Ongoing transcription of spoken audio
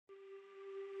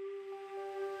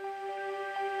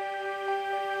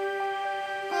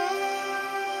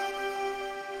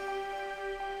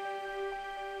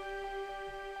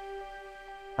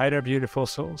Hi there, beautiful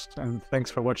souls, and thanks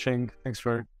for watching. Thanks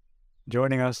for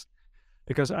joining us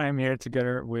because I'm here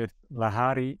together with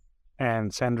Lahari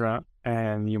and Sandra,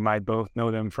 and you might both know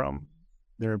them from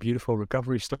their beautiful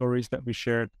recovery stories that we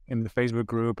shared in the Facebook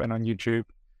group and on YouTube.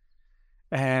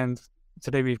 And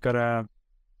today we've got a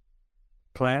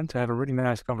plan to have a really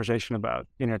nice conversation about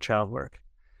inner child work.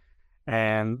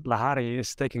 And Lahari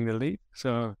is taking the lead.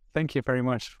 So thank you very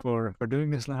much for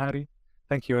doing this, Lahari.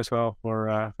 Thank you as well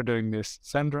for doing this,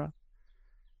 Sandra.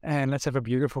 And let's have a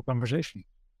beautiful conversation.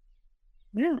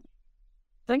 Yeah.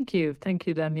 Thank you,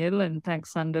 Daniel, and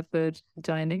thanks, Sandra, for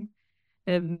joining.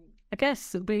 I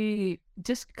guess we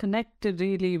just connected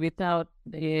really without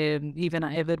even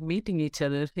ever meeting each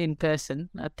other in person,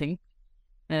 I think.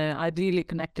 I really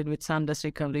connected with Sandra's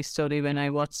recovery story when I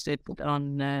watched it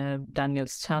on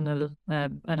Daniel's channel.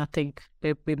 And I think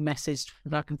we messaged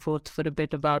back and forth for a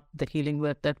bit about the healing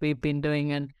work that we've been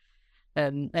doing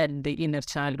and the inner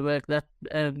child work that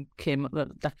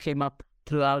came up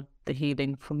throughout the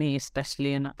healing for me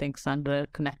especially, and I think Sandra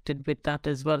connected with that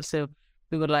as well. So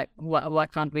we were like, why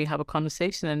can't we have a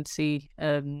conversation and see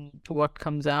what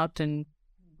comes out and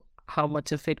how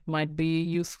much of it might be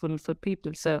useful for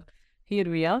people. So here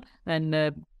we are, and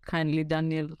kindly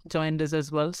Daniel joined us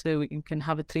as well, so we can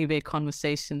have a three-way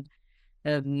conversation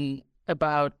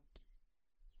about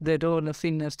the role of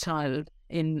inner child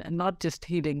in not just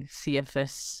healing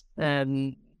CFS,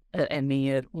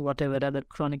 ME, or whatever other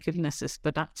chronic illnesses,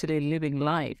 but actually living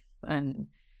life and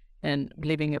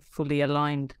living a fully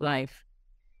aligned life.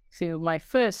 So my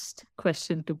first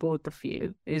question to both of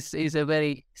you is a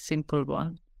very simple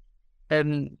one.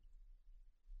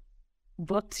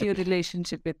 What's your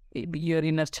relationship with your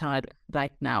inner child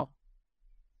right now?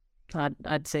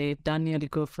 I'd say Daniel,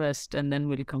 go first, and then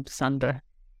we'll come to Sandra.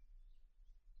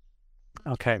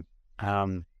 Okay.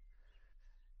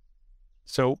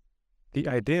 So the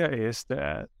idea is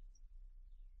that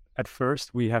at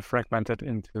first we have fragmented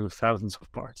into thousands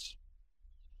of parts.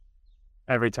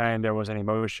 Every time there was an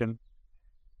emotion,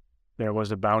 there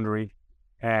was a boundary.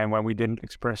 And when we didn't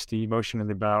express the emotion in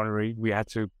the boundary, we had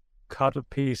to cut a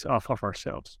piece off of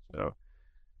ourselves. So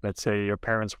let's say your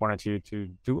parents wanted you to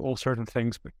do all certain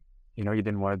things, but you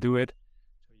didn't want to do it.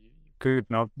 So you could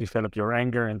not develop your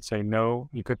anger and say no.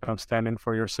 You could not stand in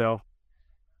for yourself.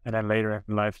 And then later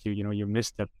in life, you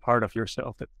miss that part of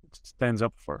yourself that stands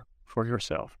up for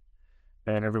yourself.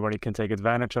 And everybody can take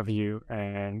advantage of you.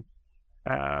 And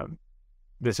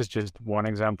this is just one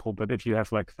example, but if you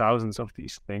have like thousands of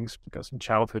these things, because in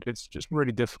childhood, it's just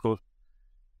really difficult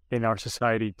in our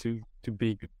society to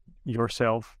be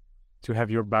yourself, to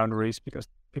have your boundaries, because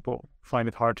people find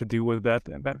it hard to deal with that.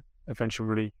 And then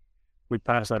eventually we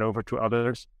pass that over to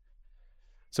others.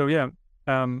 So yeah,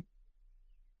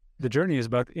 the journey is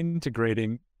about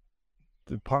integrating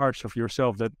the parts of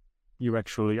yourself that you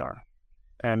actually are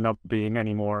and not being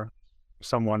anymore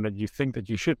someone that you think that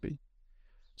you should be.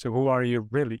 So who are you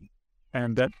really?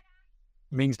 And that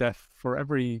means that for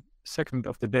every second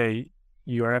of the day,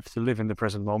 you have to live in the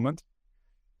present moment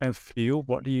and feel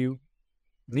what do you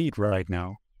need right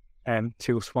now. And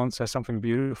Teal Swan says something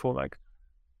beautiful like,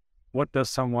 what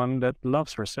does someone that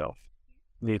loves herself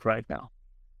need right now?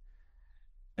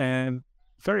 And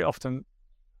very often,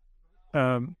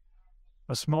 a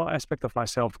small aspect of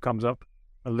myself comes up,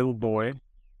 a little boy,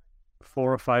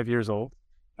 4 or 5 years old,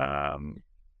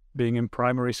 being in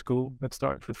primary school, that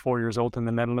started with 4 years old in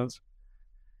the Netherlands,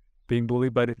 being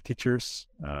bullied by the teachers,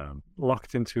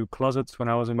 locked into closets when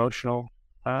I was emotional.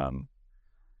 And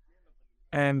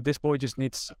this boy just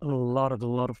needs a lot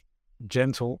of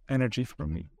gentle energy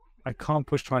from me. I can't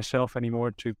push myself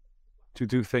anymore to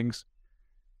do things.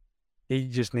 He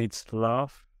just needs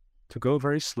love, to go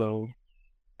very slow.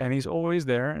 And he's always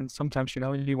there. And sometimes,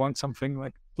 you want something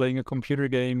like playing a computer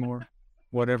game or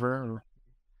whatever, or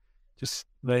just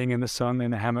laying in the sun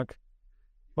in a hammock.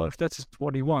 Well, if that's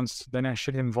what he wants, then I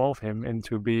should involve him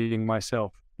into being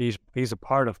myself. He's a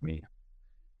part of me.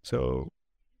 So,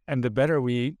 and the better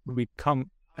we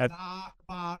become at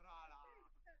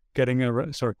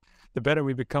the better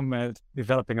we become at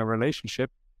developing a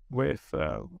relationship with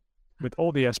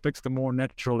all the aspects, the more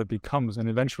natural it becomes. And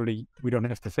eventually we don't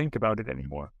have to think about it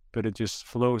anymore, but it just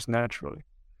flows naturally.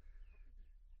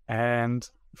 And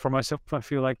for myself, I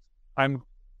feel like I'm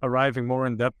arriving more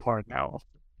in that part now,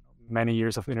 many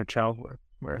years of inner child work,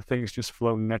 where things just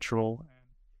flow natural.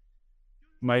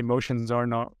 My emotions are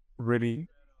not really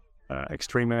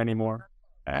extreme anymore.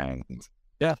 And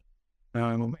yeah,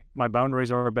 my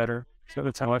boundaries are better. So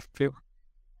that's how I feel.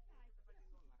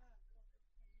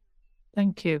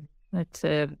 Thank you. That's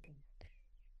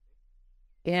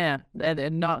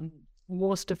not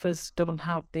most of us don't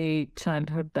have the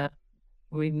childhood that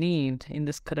we need in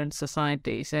this current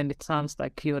societies, and it sounds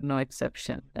like you're no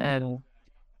exception. And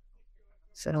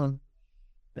so,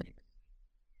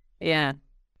 yeah,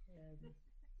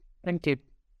 thank you,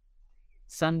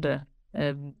 Sandra.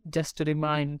 Just to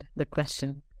remind the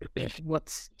question,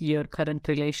 what's your current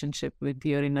relationship with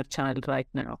your inner child right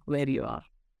now, where you are?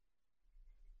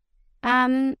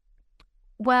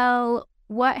 Well,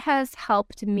 what has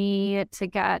helped me to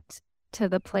get to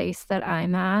the place that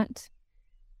I'm at,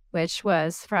 which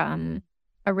was from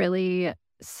a really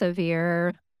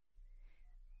severe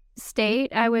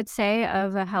state, I would say,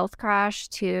 of a health crash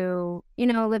to,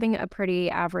 living a pretty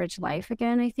average life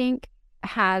again, I think,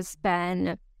 has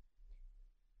been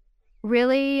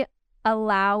really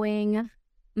allowing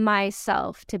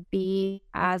myself to be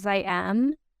as I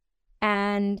am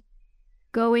and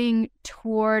going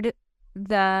toward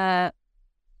the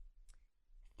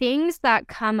things that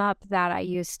come up that I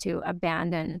used to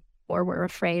abandon or were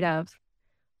afraid of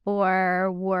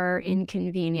or were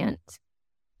inconvenient.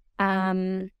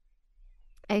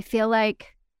 I feel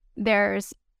like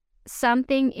there's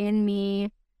something in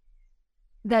me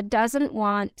that doesn't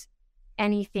want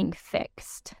anything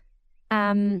fixed.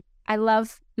 I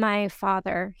love my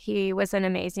father. He was an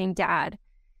amazing dad,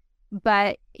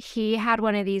 but he had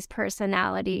one of these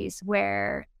personalities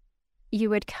where you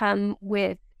would come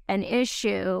with an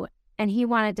issue and he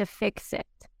wanted to fix it,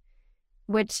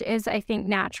 which is, I think,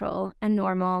 natural and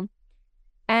normal.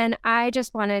 And I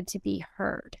just wanted to be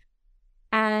heard.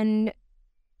 And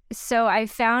so I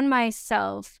found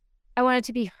myself, I wanted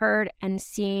to be heard and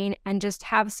seen and just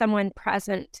have someone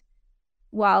present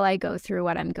while I go through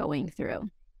what I'm going through.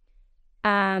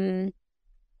 And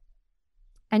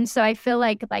so I feel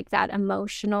like that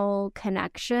emotional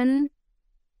connection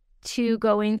to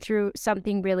going through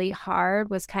something really hard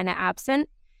was kind of absent.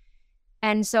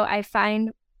 And so I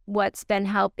find what's been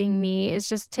helping me is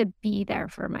just to be there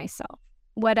for myself.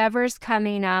 Whatever's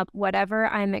coming up, whatever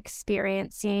I'm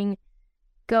experiencing,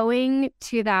 going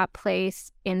to that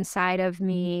place inside of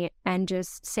me and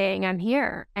just saying, I'm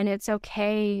here. And it's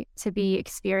okay to be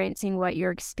experiencing what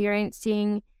you're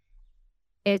experiencing.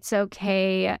 It's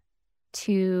okay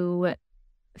to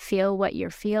feel what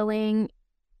you're feeling,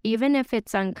 even if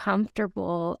it's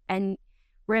uncomfortable, and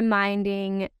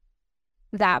reminding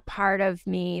that part of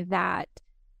me that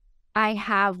I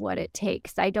have what it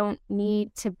takes. I don't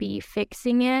need to be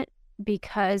fixing it,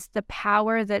 because the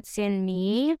power that's in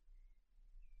me,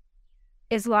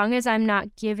 as long as I'm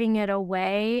not giving it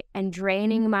away and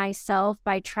draining myself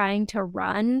by trying to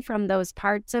run from those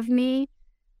parts of me,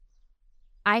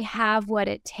 I have what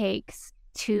it takes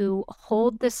to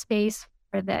hold the space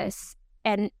for this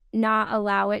and not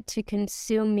allow it to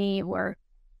consume me or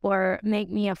make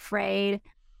me afraid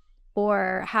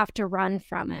or have to run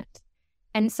from it.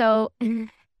 And so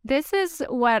this is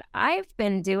what I've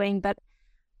been doing, but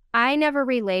I never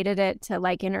related it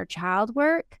to inner child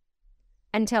work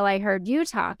until I heard you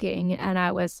talking, and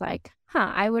I was like,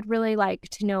 I would really like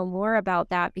to know more about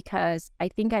that, because I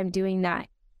think I'm doing that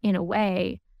in a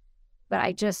way, but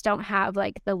I just don't have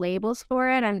the labels for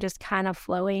it. I'm just kind of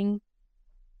flowing.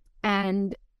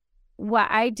 And what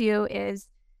I do is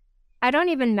I don't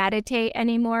even meditate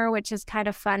anymore, which is kind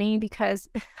of funny because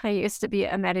I used to be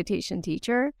a meditation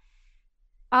teacher.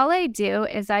 All I do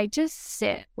is I just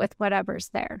sit with whatever's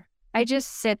there. I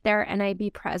just sit there and I be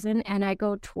present, and I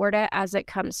go toward it as it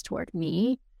comes toward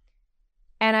me.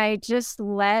 And I just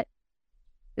let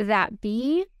that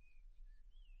be.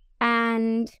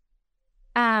 And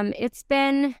it's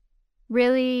been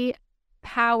really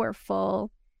powerful.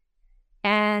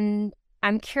 And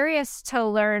I'm curious to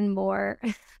learn more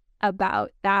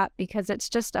about that, because it's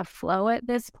just a flow at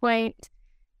this point.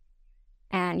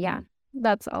 And yeah,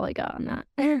 that's all I got on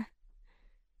that.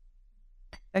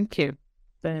 Thank you.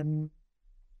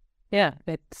 Yeah,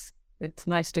 it's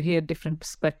nice to hear different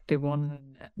perspective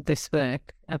on this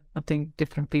work. I think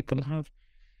different people have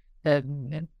a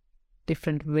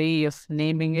different way of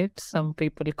naming it. Some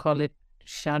people call it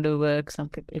shadow work, some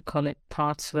people call it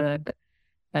parts work,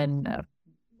 and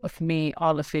of me,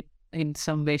 all of it in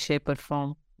some way, shape, or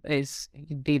form is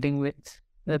dealing with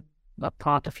a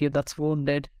part of you that's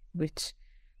wounded, which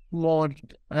more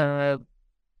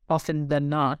often than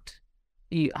not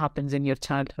happens in your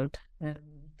childhood.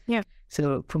 Yeah.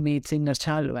 So for me, it's inner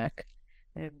child work.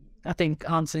 I think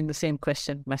answering the same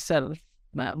question myself,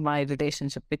 my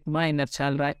relationship with my inner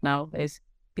child right now is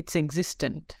it's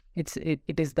existent. It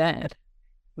is there,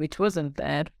 which wasn't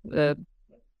there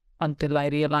until I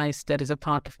realized there is a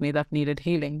part of me that needed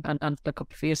healing until a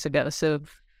couple of years ago. So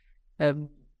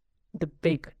the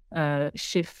big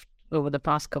shift over the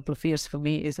past couple of years for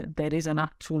me is that there is an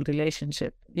actual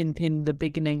relationship. In the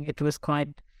beginning, it was quite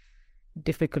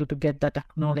difficult to get that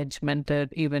acknowledgement.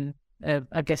 Even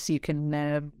I guess you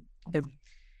can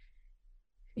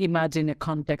imagine a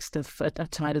context of a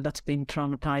child that's been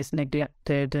traumatized,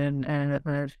 neglected, and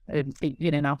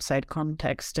in an outside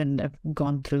context, and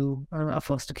gone through a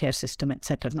foster care system,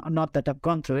 etc. Not that I've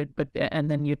gone through it, but and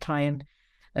then you try and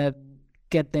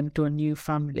get them to a new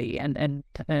family and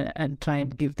try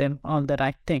and give them all the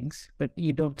right things, but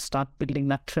you don't start building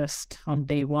that trust on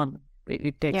day one.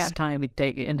 It takes time.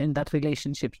 And that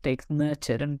relationship takes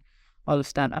nurture and all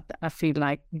of that. I feel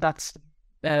like that's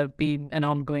been an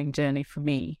ongoing journey for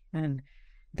me, and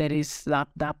there is that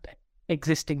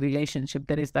existing relationship.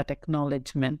 There is that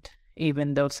acknowledgement,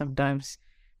 even though sometimes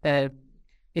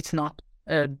it's not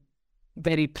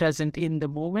very present in the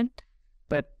moment,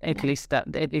 but at least that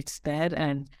it's there,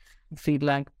 and I feel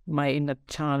like my inner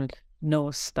child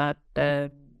knows that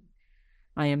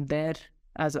I am there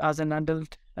as an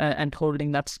adult and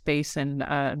holding that space, and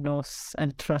knows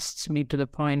and trusts me to the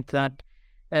point that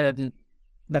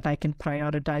that I can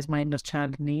prioritize my inner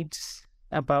child needs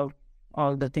about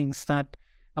all the things that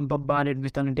I'm bombarded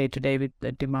with on a day-to-day, with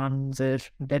the demands or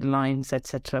deadlines,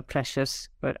 etc., pressures.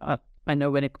 But I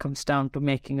know when it comes down to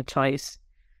making a choice,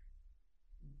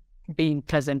 being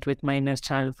present with my inner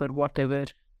child for whatever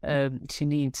she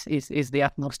needs is the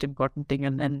utmost important thing.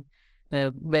 And then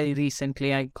very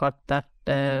recently I got that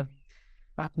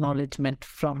acknowledgement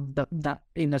from that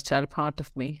inner child part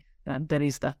of me, and there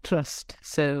is that trust.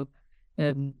 So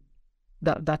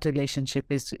that relationship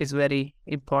is very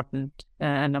important,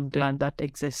 and I'm glad that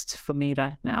exists for me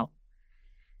right now.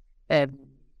 And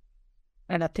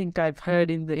I think I've heard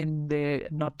in the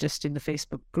not just in the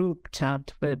Facebook group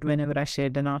chat, but whenever I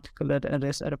shared an article or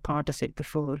a part of it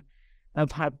before,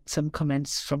 I've had some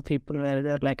comments from people where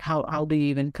they're like, how do you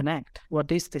even connect?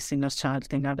 What is this inner child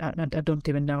thing? I don't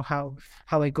even know how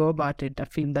I go about it. I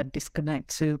feel that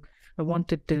disconnect. So I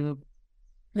wanted to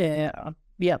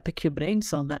pick your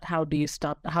brains on that. How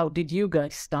did you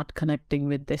guys start connecting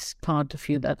with this part of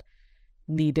you that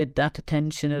needed that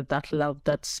attention, or that love,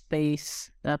 that space,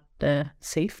 that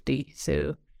safety?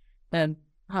 So I'm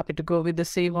happy to go with the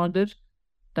same order.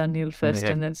 Daniel first,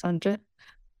 and then Sandra.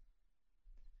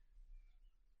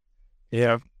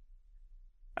 Yeah.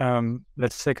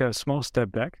 Let's take a small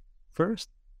step back first.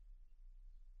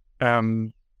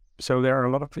 So there are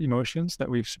a lot of emotions that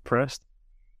we've suppressed,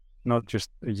 not just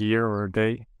a year or a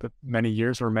day, but many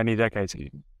years or many decades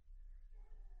even.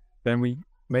 Then we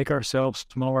make ourselves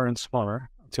smaller and smaller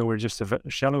until we're just a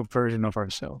shallow version of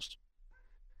ourselves.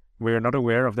 We're not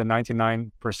aware of the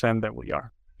 99% that we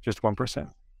are, just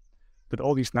 1%. But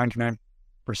all these 99%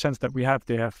 that we have,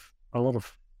 they have a lot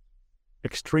of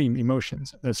extreme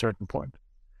emotions at a certain point.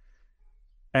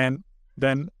 And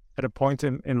then at a point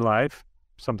in life,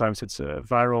 sometimes it's a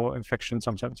viral infection,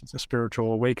 sometimes it's a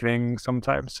spiritual awakening,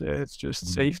 sometimes it's just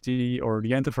safety or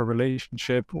the end of a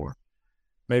relationship, or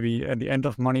maybe at the end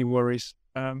of money worries.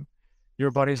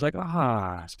 Your body's like,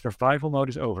 survival mode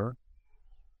is over.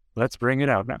 Let's bring it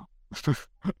out now.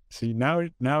 See, now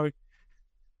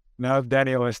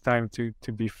Daniel has time to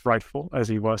be frightful as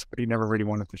he was, but he never really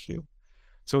wanted to feel.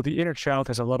 So the inner child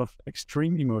has a lot of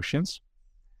extreme emotions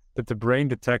that the brain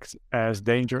detects as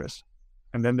dangerous,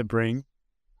 and then the brain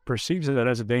perceives it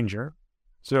as a danger,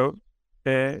 so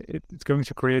it's going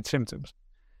to create symptoms.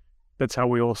 That's how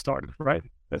we all started, right?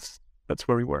 That's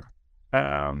where we were.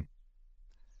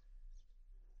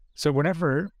 So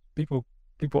whenever people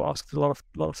ask a lot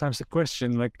of times the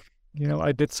question, like,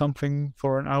 I did something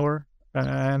for an hour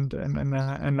and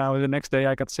now the next day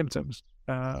I got symptoms.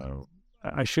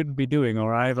 I shouldn't be doing,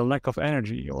 or I have a lack of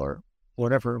energy, or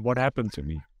whatever. What happened to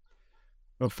me?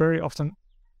 Well, very often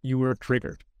you were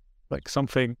triggered. Like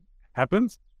something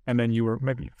happened, and then you were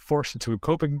maybe forced into a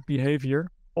coping behavior,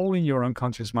 all in your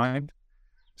unconscious mind.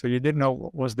 So you didn't know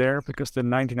what was there, because the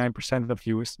 99% of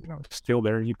you is still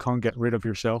there. You can't get rid of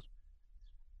yourself.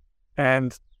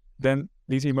 And then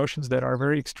these emotions that are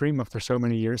very extreme after so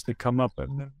many years, they come up,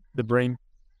 and the brain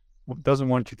doesn't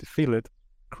want you to feel it,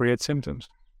 create symptoms.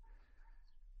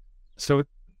 So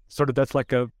sort of that's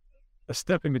like a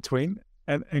step in between.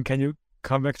 And can you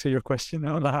come back to your question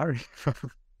now, Lahari?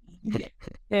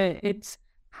 It's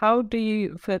how do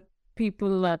you, for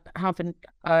people that haven't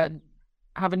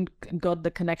got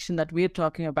the connection that we're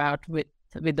talking about with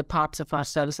the parts of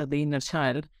ourselves of the inner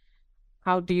child,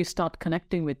 how do you start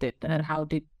connecting with it, and how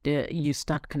did you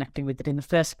start connecting with it in the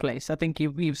first place? I think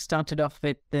you've started off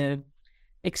with the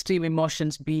extreme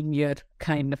emotions being your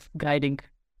kind of guiding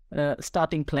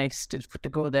starting place to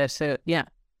go there. So yeah.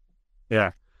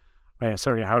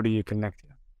 Sorry, how do you connect?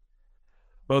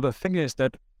 Well, the thing is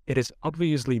that it is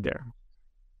obviously there.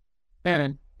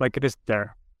 And like it is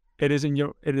there. It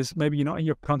is maybe not in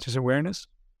your conscious awareness,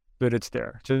 but it's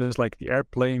there. Just like the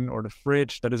airplane or the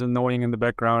fridge that is annoying in the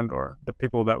background, or the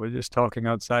people that were just talking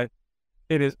outside.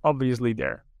 It is obviously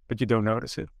there, but you don't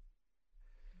notice it.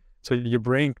 So your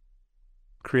brain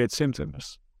creates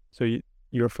symptoms. So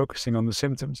you're focusing on the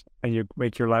symptoms and you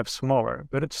make your life smaller,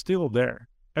 but it's still there.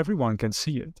 Everyone can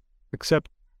see it, except,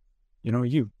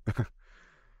 you.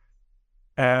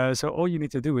 So all you need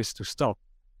to do is to stop.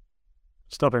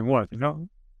 Stopping what?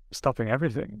 Stopping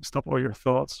everything. Stop all your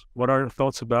thoughts. What are your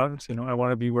thoughts about? I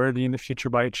want to be worthy in the future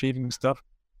by achieving stuff.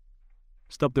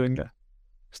 Stop doing that.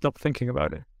 Stop thinking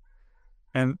about it.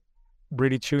 And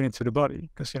really tune into the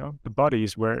body, because, the body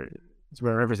is where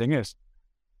everything is.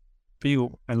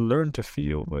 Feel and learn to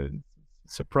feel.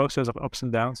 It's a process of ups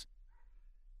and downs.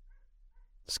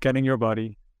 Scanning your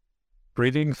body,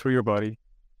 breathing through your body,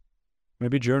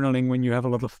 maybe journaling when you have a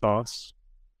lot of thoughts.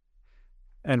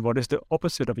 And what is the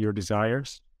opposite of your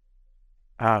desires?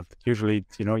 Usually,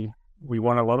 we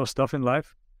want a lot of stuff in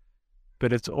life,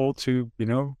 but it's all to,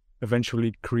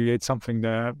 eventually create something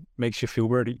that makes you feel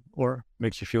worthy or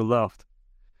makes you feel loved.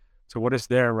 So what is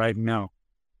there right now?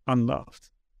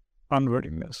 Unloved,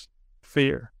 unworthiness,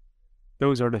 fear.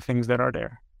 Those are the things that are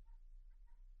there.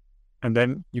 And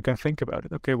then you can think about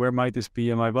it. Okay, where might this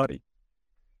be in my body?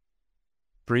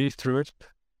 Breathe through it,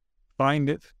 find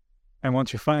it, and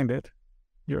once you find it,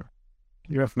 you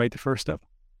have made the first step.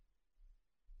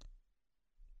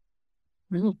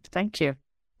 Thank you.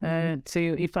 So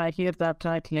if I hear that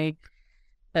rightly,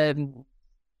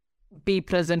 be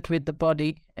present with the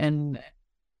body and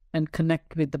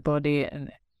connect with the body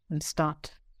and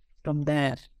start from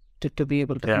there to be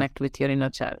able to connect with your inner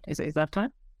child. Is that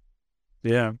right?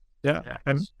 Yeah.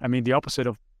 And I mean, the opposite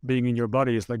of being in your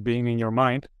body is like being in your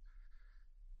mind,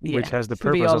 which has the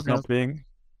purpose of not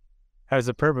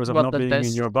being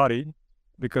in your body,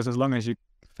 because as long as you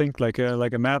think like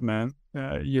a madman,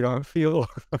 you don't feel.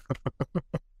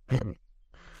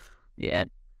 Yeah.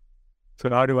 So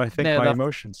how do I think my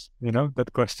emotions?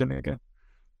 That question again.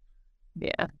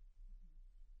 Yeah.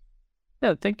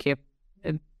 No, thank you.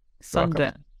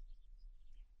 Sandra.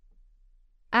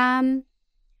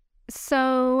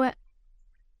 So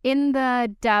in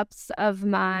the depths of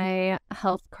my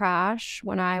health crash,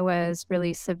 when I was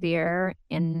really severe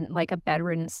in like a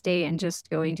bedridden state and just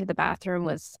going to the bathroom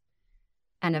was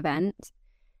an event.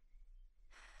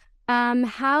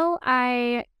 How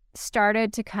I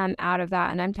started to come out of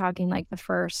that, and I'm talking like the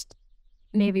first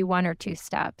maybe 1 or 2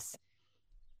 steps,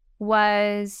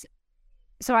 was,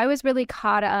 so I was really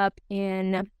caught up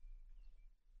in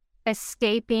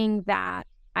escaping that.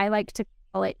 I like to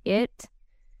call it it.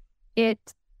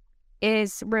 It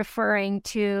is referring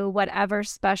to whatever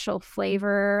special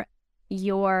flavor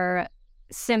your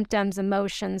symptoms,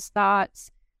 emotions,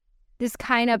 thoughts, this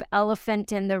kind of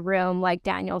elephant in the room, like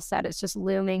Daniel said, it's just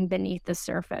looming beneath the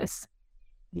surface.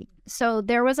 So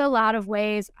there was a lot of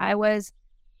ways I was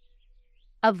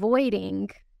avoiding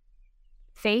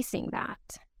facing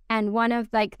that. And one of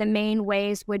like the main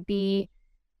ways would be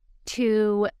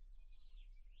to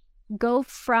go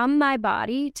from my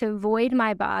body, to void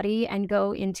my body and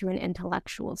go into an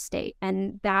intellectual state.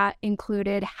 And that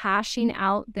included hashing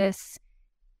out this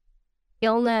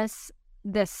illness,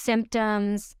 the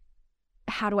symptoms,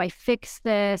 how do I fix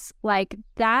this? Like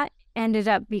that ended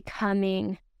up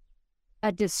becoming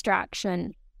a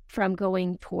distraction from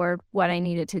going toward what I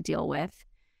needed to deal with.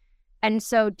 And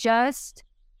so just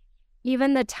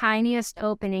even the tiniest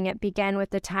opening, it began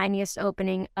with the tiniest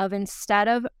opening of, instead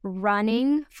of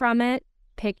running from it,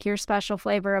 pick your special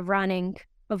flavor of running,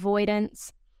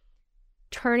 avoidance,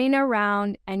 turning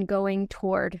around and going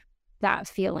toward that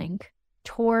feeling,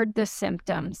 toward the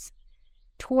symptoms,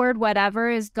 toward whatever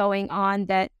is going on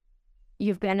that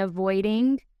you've been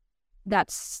avoiding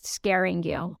that's scaring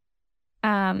you.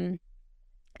 And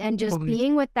just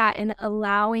being with that and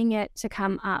allowing it to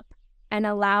come up and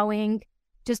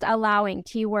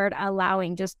keyword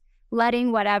allowing, just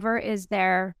letting whatever is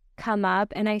there come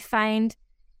up. And I find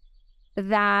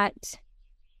that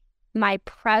my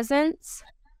presence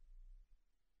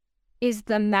is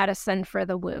the medicine for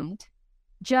the wound.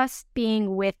 Just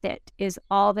being with it is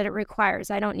all that it requires.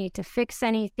 I don't need to fix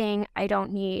anything. I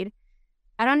don't need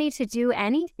to do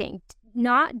anything.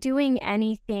 Not doing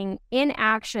anything in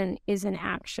action is an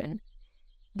action.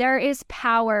 There is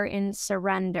power in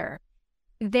surrender.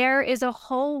 There is a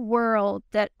whole world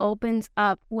that opens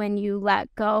up when you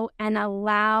let go and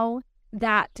allow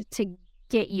that to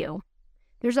get you.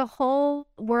 There's a whole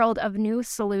world of new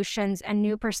solutions and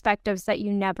new perspectives that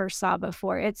you never saw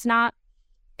before. It's not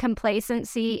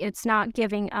complacency. It's not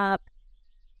giving up.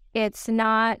 It's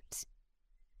not,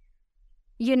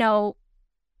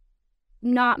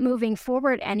 not moving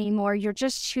forward anymore. You're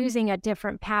just choosing a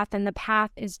different path, and the path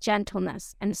is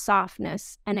gentleness and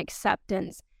softness and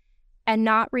acceptance and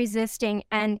not resisting.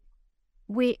 And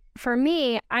for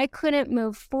me, I couldn't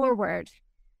move forward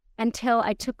until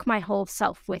I took my whole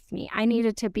self with me. I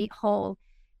needed to be whole.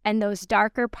 And those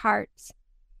darker parts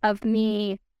of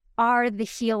me are the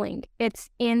healing. It's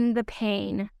in the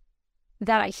pain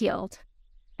that I healed.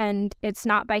 And it's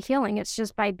not by healing, it's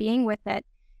just by being with it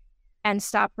and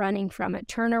stop running from it.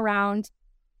 Turn around,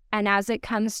 and as it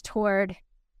comes toward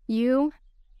you,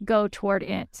 go toward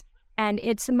it. And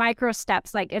it's micro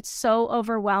steps. Like, it's so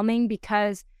overwhelming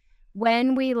because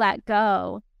when we let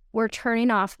go, we're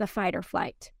turning off the fight or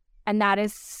flight. And that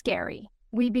is scary.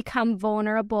 We become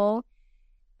vulnerable,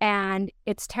 and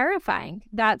it's terrifying.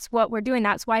 That's what we're doing.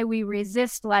 That's why we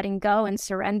resist letting go and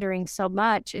surrendering so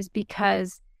much, is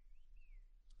because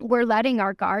we're letting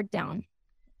our guard down.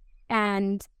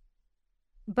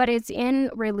 But it's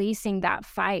in releasing that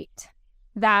fight.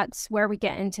 That's where we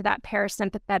get into that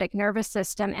parasympathetic nervous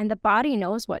system, and the body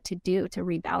knows what to do to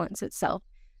rebalance itself.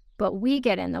 But we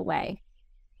get in the way,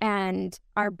 and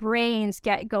our brains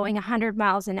get going 100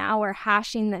 miles an hour,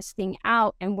 hashing this thing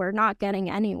out, and we're not getting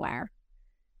anywhere.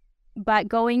 But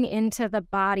going into the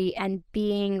body and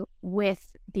being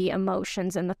with the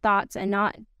emotions and the thoughts, and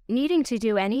not needing to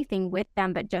do anything with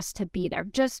them, but just to be there.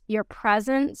 Just your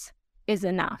presence is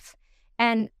enough.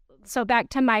 And so back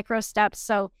to micro steps.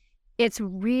 So it's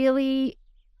really,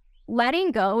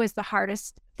 letting go is the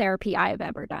hardest therapy I've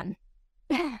ever done.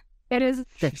 It is.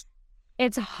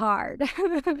 It's hard.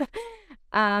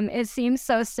 It seems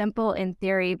so simple in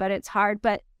theory, but it's hard.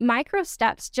 But micro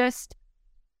steps, just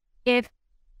if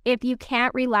you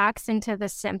can't relax into the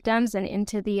symptoms and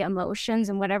into the emotions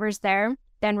and whatever's there,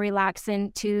 then relax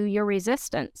into your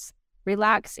resistance.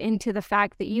 Relax into the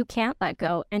fact that you can't let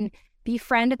go, and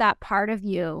befriend that part of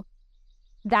you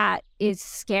that is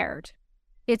scared.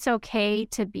 It's okay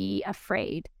to be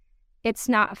afraid. It's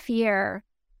not fear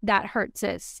that hurts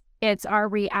us. It's our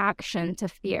reaction to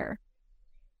fear.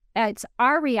 It's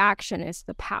our reaction is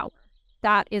the power.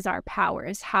 That is our power,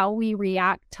 is how we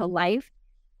react to life,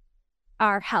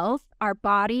 our health, our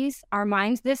bodies, our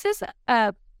minds. This is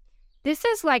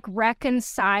like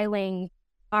reconciling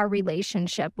our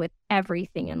relationship with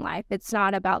everything in life. It's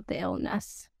not about the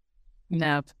illness.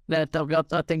 No,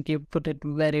 I think you put it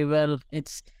very well.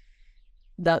 It's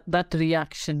that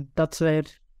reaction. That's where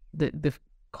the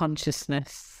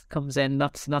consciousness comes in.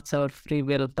 That's our free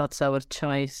will. That's our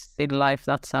choice in life.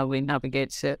 That's how we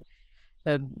navigate. So,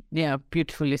 yeah,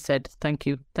 beautifully said. Thank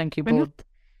you both.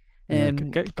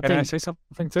 Can I say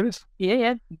something to this?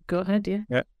 Yeah. Go ahead. Yeah.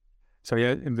 Yeah. So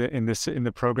yeah, in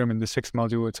the program, in the 6th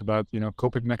module, it's about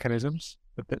coping mechanisms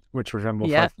which resemble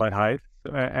fight, flight, hide,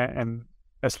 and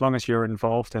as long as you're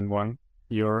involved in one,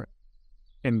 you're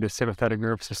in the sympathetic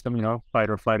nervous system, fight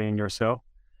or flighting yourself,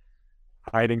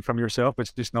 hiding from yourself,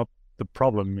 which is not the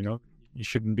problem. You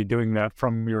shouldn't be doing that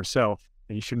from yourself,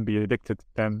 and you shouldn't be addicted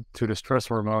then to the stress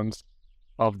hormones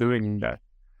of doing that.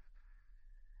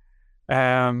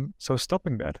 So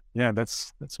stopping that,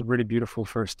 that's a really beautiful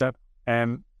first step.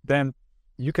 And then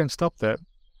you can stop that,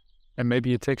 and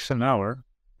maybe it takes an hour,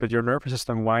 but your nervous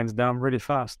system winds down really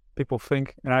fast. People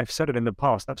think, and I've said it in the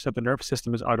past, I've said the nervous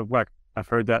system is out of whack. I've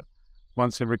heard that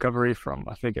once in recovery from,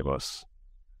 I think it was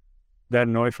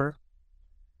Dan Neufer.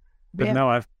 But now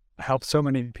I've helped so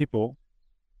many people,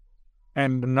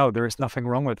 and no, there is nothing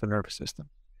wrong with the nervous system.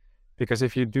 Because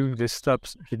if you do these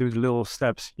steps, if you do the little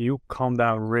steps, you calm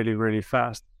down really, really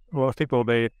fast. Well, people,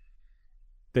 they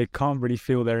can't really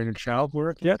feel their inner child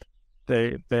work yet.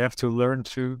 They have to learn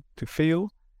to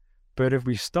feel. But if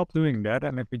we stop doing that,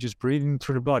 and if we just breathe in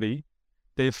through the body,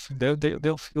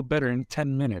 they'll feel better in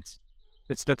 10 minutes.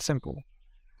 It's that simple.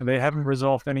 And they haven't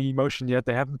resolved any emotion yet.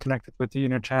 They haven't connected with the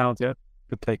inner child yet,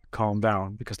 but they calm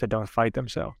down because they don't fight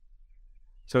themselves.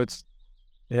 So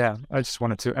I just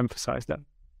wanted to emphasize that.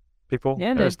 People,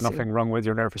 there's nothing wrong with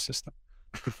your nervous system.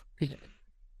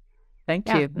 Thank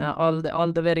you. All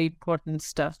the very important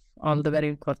stuff.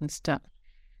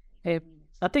 I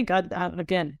think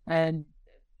again, and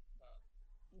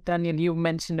Daniel, you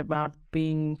mentioned about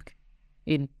being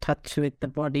in touch with the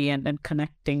body and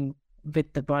connecting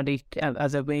with the body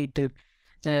as a way to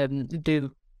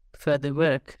do further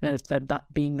work, that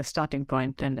being the starting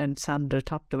point. And Sandra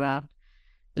talked about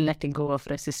letting go of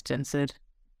resistance, or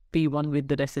be one with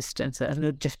the resistance,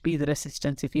 and just be the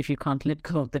resistance. If you can't let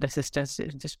go of the resistance,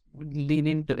 just lean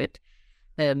into it.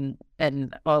 And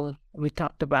all we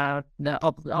talked about,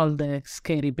 all the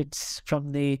scary bits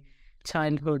from the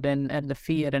childhood and the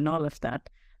fear and all of that,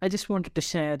 I just wanted to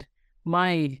share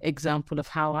my example of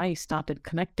how I started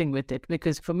connecting with it,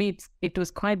 because for me, it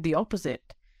was quite the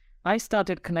opposite. I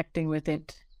started connecting with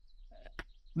it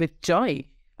with joy.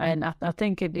 And I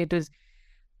think it was,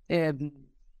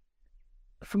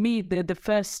 for me, the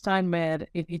first time where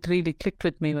it really clicked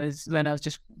with me was when I was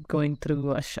just going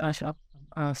through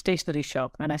a stationery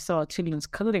shop, and I saw a children's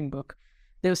coloring book.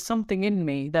 There was something in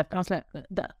me that I was like,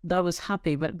 that was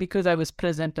happy, but because I was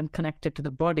present and connected to the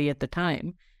body at the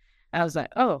time, I was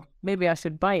like, oh, maybe I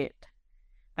should buy it.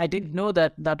 I didn't know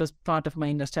that was part of my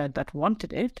inner child that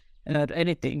wanted it or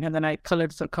anything. And then I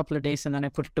colored for a couple of days, and then I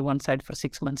put it to one side for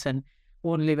 6 months. And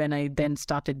only when I then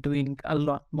started doing a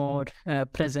lot more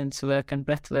presence work and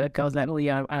breath work, I was like, oh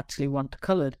yeah, I actually want to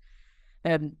color.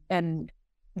 And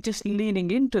just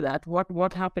leaning into that,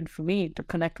 what happened for me to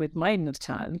connect with my inner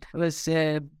child was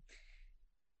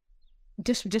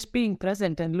just being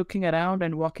present and looking around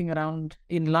and walking around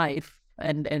in life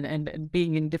and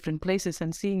being in different places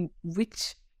and seeing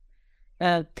which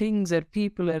things or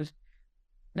people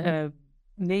or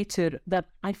nature that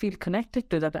I feel connected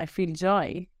to, that I feel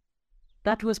joy.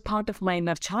 That was part of my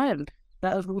inner child.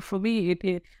 That was, for me,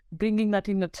 it bringing that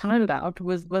inner child out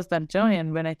was that joy.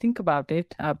 And when I think about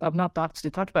it, I've not actually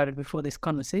thought about it before this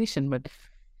conversation, but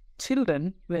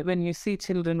children, when you see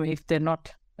children, if they're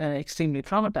not extremely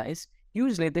traumatized,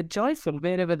 usually they're joyful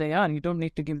wherever they are. You don't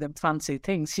need to give them fancy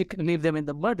things. You can leave them in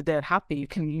the mud, they're happy. You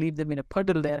can leave them in a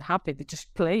puddle, they're happy. They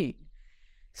just play.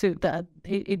 So that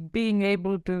it being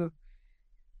able to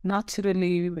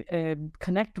naturally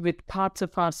connect with parts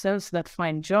of ourselves that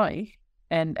find joy,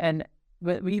 and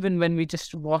even when we're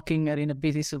just walking or in a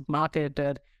busy supermarket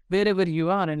or wherever you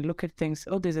are and look at things,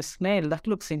 oh, there's a snail, that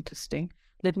looks interesting.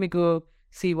 Let me go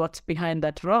see what's behind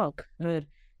that rock or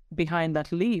behind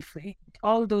that leaf.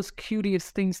 All those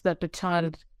curious things that a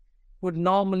child would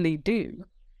normally do.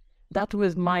 That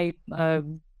was my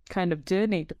kind of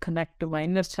journey to connect to my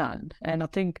inner child. And I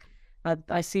think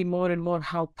I see more and more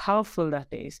how powerful that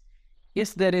is.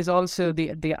 Yes, there is also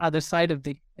the other side of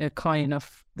the coin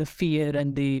of the fear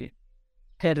and the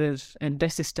terror and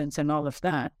resistance and all of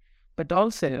that. But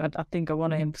also, I think I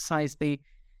want to emphasize the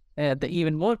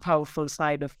even more powerful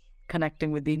side of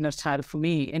connecting with the inner child for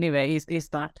me. Anyway, is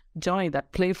that joy,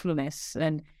 that playfulness,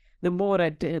 and the more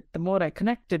I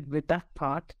connected with that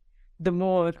part, the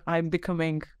more I'm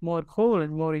becoming more whole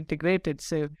and more integrated.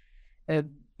 So.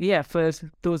 Yeah, for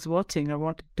those watching, I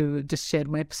wanted to just share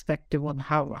my perspective on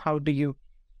how do you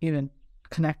even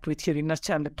connect with your inner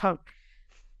child and how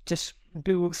just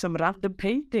do some random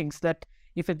paintings that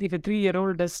if a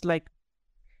 3-year-old does like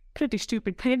pretty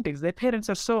stupid paintings, their parents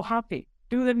are so happy.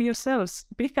 Do them yourselves.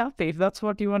 Be happy if that's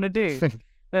what you want to do,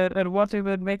 or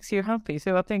whatever makes you happy.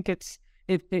 So I think it's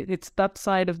that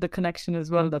side of the connection as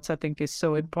well that I think is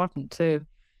so important. So.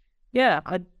 Yeah,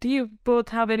 do you both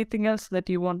have anything else that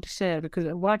you want to share? Because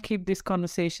why keep these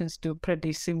conversations to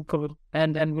pretty simple,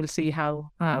 and we'll see how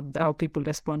people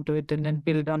respond to it and then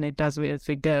build on it as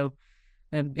we go.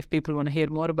 And if people want to hear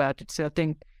more about it, so I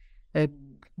think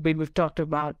we've talked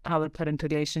about our parent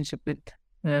relationship with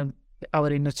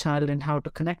our inner child and how to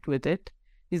connect with it.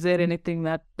 Is there anything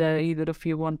that either of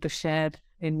you want to share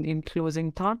in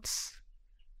closing thoughts?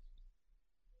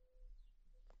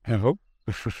 I hope.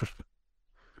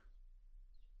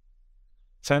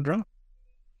 Sandra?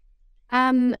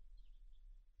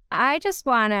 I just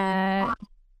want to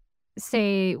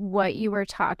say what you were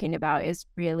talking about is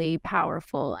really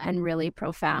powerful and really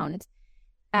profound.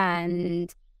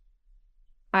 And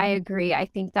I agree. I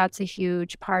think that's a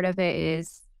huge part of it,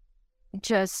 is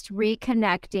just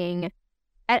reconnecting.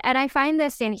 And I find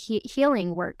this in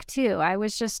healing work too. I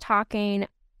was just talking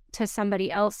to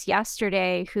somebody else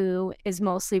yesterday who is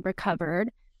mostly recovered.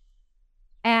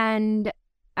 And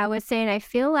I was saying, I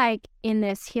feel like in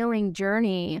this healing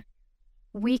journey,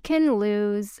 we can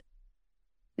lose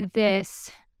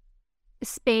this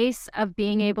space of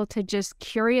being able to just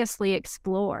curiously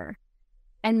explore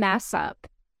and mess up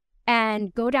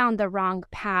and go down the wrong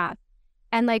path.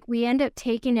 And like we end up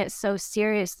taking it so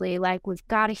seriously, like we've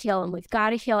got to heal and we've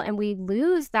got to heal. And we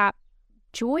lose that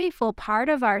joyful part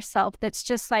of ourselves that's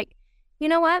just like, you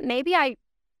know what, maybe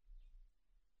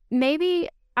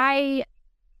I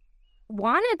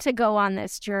wanted to go on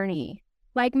this journey.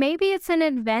 Like maybe it's an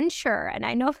adventure. And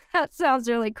I know that sounds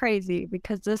really crazy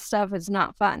because this stuff is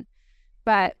not fun,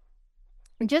 but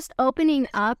just opening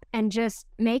up and just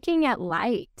making it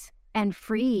light and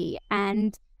free.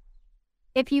 And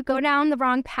if you go down the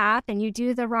wrong path and you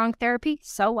do the wrong therapy,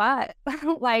 so what?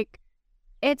 Like,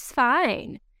 it's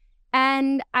fine.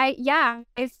 And I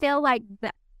feel like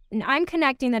I'm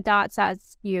connecting the dots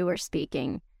as you were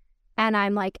speaking. And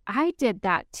I'm like, I did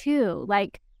that too.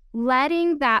 Like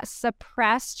letting that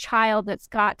suppressed child that's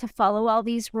got to follow all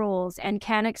these rules and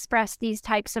can't express these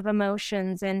types of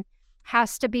emotions and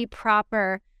has to be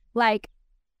proper, like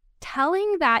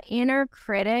telling that inner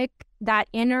critic, that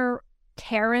inner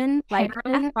Karen, like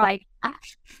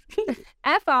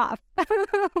F off.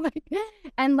 Like,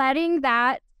 and letting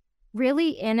that really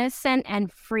innocent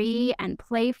and free and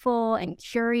playful and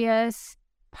curious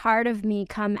part of me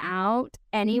come out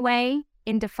anyway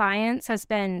in defiance has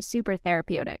been super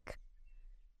therapeutic.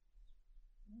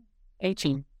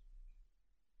 18.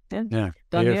 Yeah,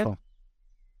 Daniel? beautiful.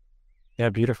 Yeah,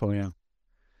 beautiful, yeah.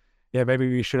 Yeah, maybe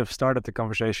we should have started the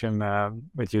conversation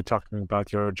with you talking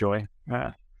about your joy.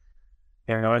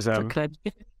 As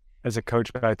a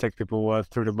coach, I take people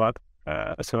through the mud.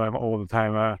 So I'm all the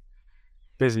time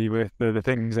busy with the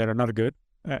things that are not good,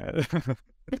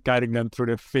 guiding them through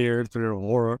the fear, through the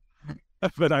horror.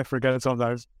 But I forget it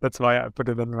sometimes. That's why I put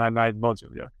it in my night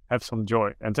module. Yeah, have some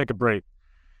joy and take a break.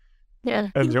 Yeah,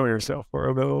 enjoy yourself for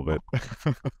a little bit.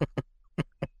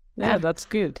 Yeah, that's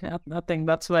good. I think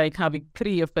that's why having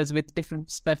 3 of us with different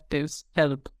perspectives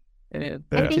help. I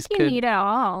think you need it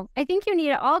all. I think you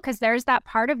need it all because there's that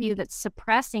part of you that's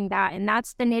suppressing that, and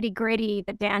that's the nitty gritty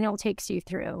that Daniel takes you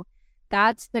through.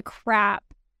 That's the crap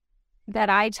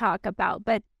that I talk about.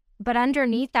 But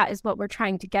underneath that is what we're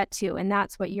trying to get to, and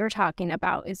that's what you're talking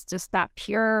about. Is just that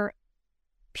pure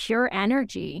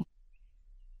energy.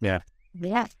 Yeah.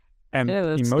 Yeah. And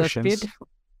emotions.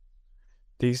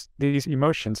 That's these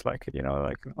emotions, like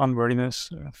unworthiness,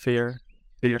 fear,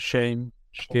 shame,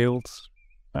 guilt,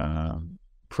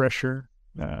 pressure,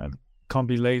 can't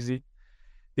be lazy.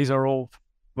 These are all,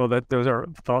 those are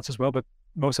thoughts as well, but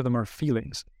most of them are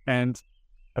feelings. And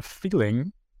a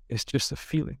feeling is just a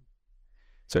feeling.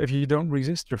 So if you don't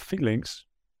resist your feelings,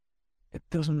 it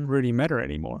doesn't really matter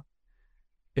anymore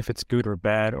if it's good or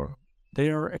bad, or they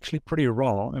are actually pretty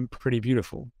raw and pretty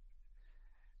beautiful.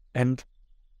 And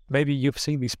maybe you've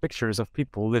seen these pictures of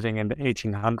people living in the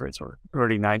 1800s or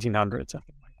early 1900s. I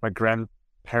think my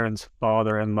grandparents'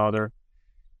 father and mother,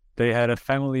 they had a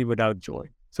family without joy.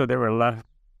 So they were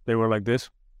like this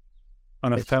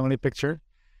on a family picture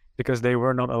because they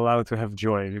were not allowed to have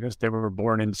joy because they were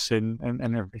born in sin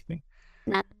and everything.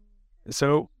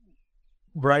 So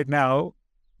right now,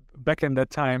 back in that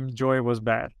time, joy was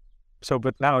bad. So,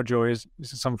 but now joy is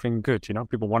something good,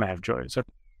 people want to have joy. So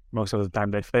most of the time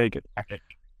they fake it.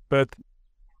 But,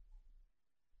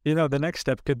 the next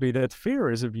step could be that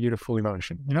fear is a beautiful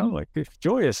emotion. Like if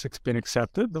joy has been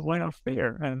accepted, then why not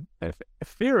fear? And if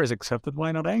fear is accepted,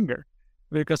 why not anger?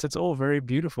 Because it's all very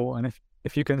beautiful. And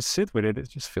if you can sit with it, it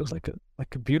just feels like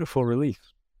a beautiful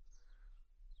relief.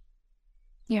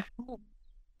 Yeah.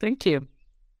 Thank you.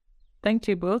 Thank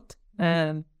you both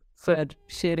for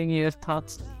sharing your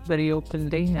thoughts very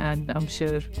openly, and I'm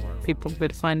sure people will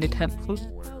find it helpful.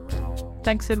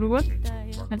 Thanks, everyone.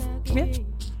 And,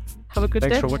 have a good day.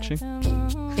 Thanks for watching.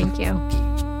 Thank you.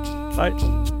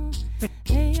 Bye.